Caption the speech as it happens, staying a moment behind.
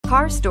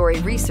Car Story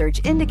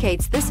research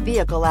indicates this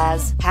vehicle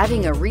as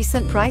having a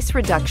recent price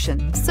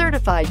reduction,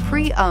 certified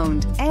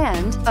pre-owned,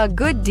 and a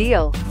good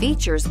deal.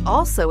 Features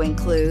also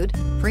include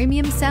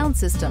premium sound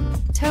system,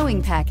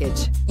 towing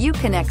package,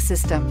 Uconnect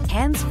system,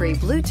 hands-free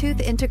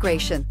Bluetooth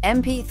integration,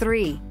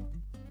 MP3.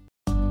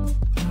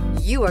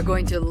 You are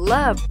going to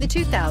love the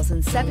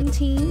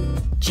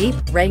 2017 Jeep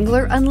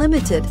Wrangler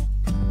Unlimited.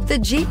 The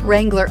Jeep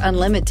Wrangler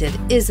Unlimited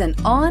is an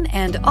on-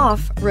 and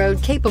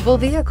off-road capable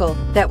vehicle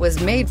that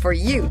was made for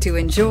you to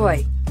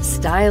enjoy.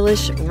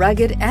 Stylish,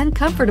 rugged, and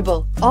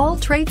comfortable, all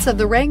traits of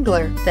the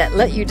Wrangler that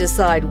let you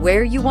decide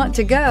where you want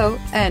to go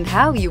and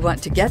how you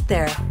want to get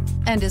there,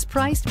 and is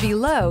priced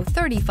below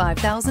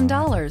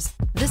 $35,000.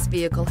 This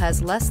vehicle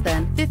has less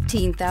than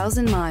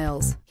 15,000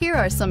 miles. Here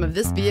are some of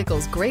this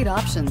vehicle's great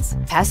options: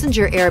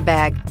 passenger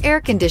airbag,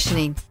 air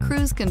conditioning,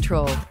 cruise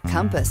control,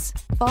 compass,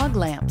 fog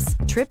lamps,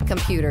 trip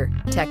computer,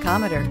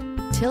 tachometer,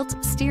 tilt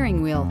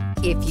steering wheel.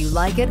 If you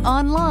like it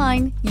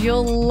online,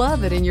 you'll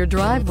love it in your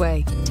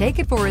driveway. Take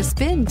it for a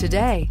spin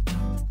today.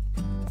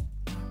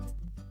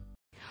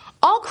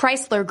 All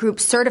Chrysler Group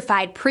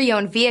certified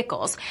pre-owned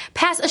vehicles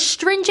pass a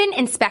stringent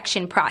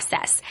inspection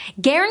process,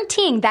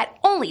 guaranteeing that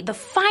only the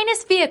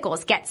finest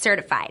vehicles get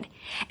certified.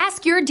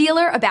 Ask your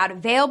dealer about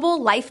available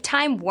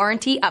lifetime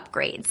warranty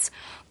upgrades.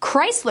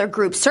 Chrysler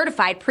Group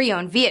certified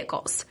pre-owned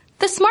vehicles,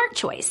 the smart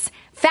choice,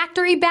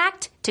 factory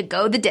backed to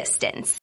go the distance.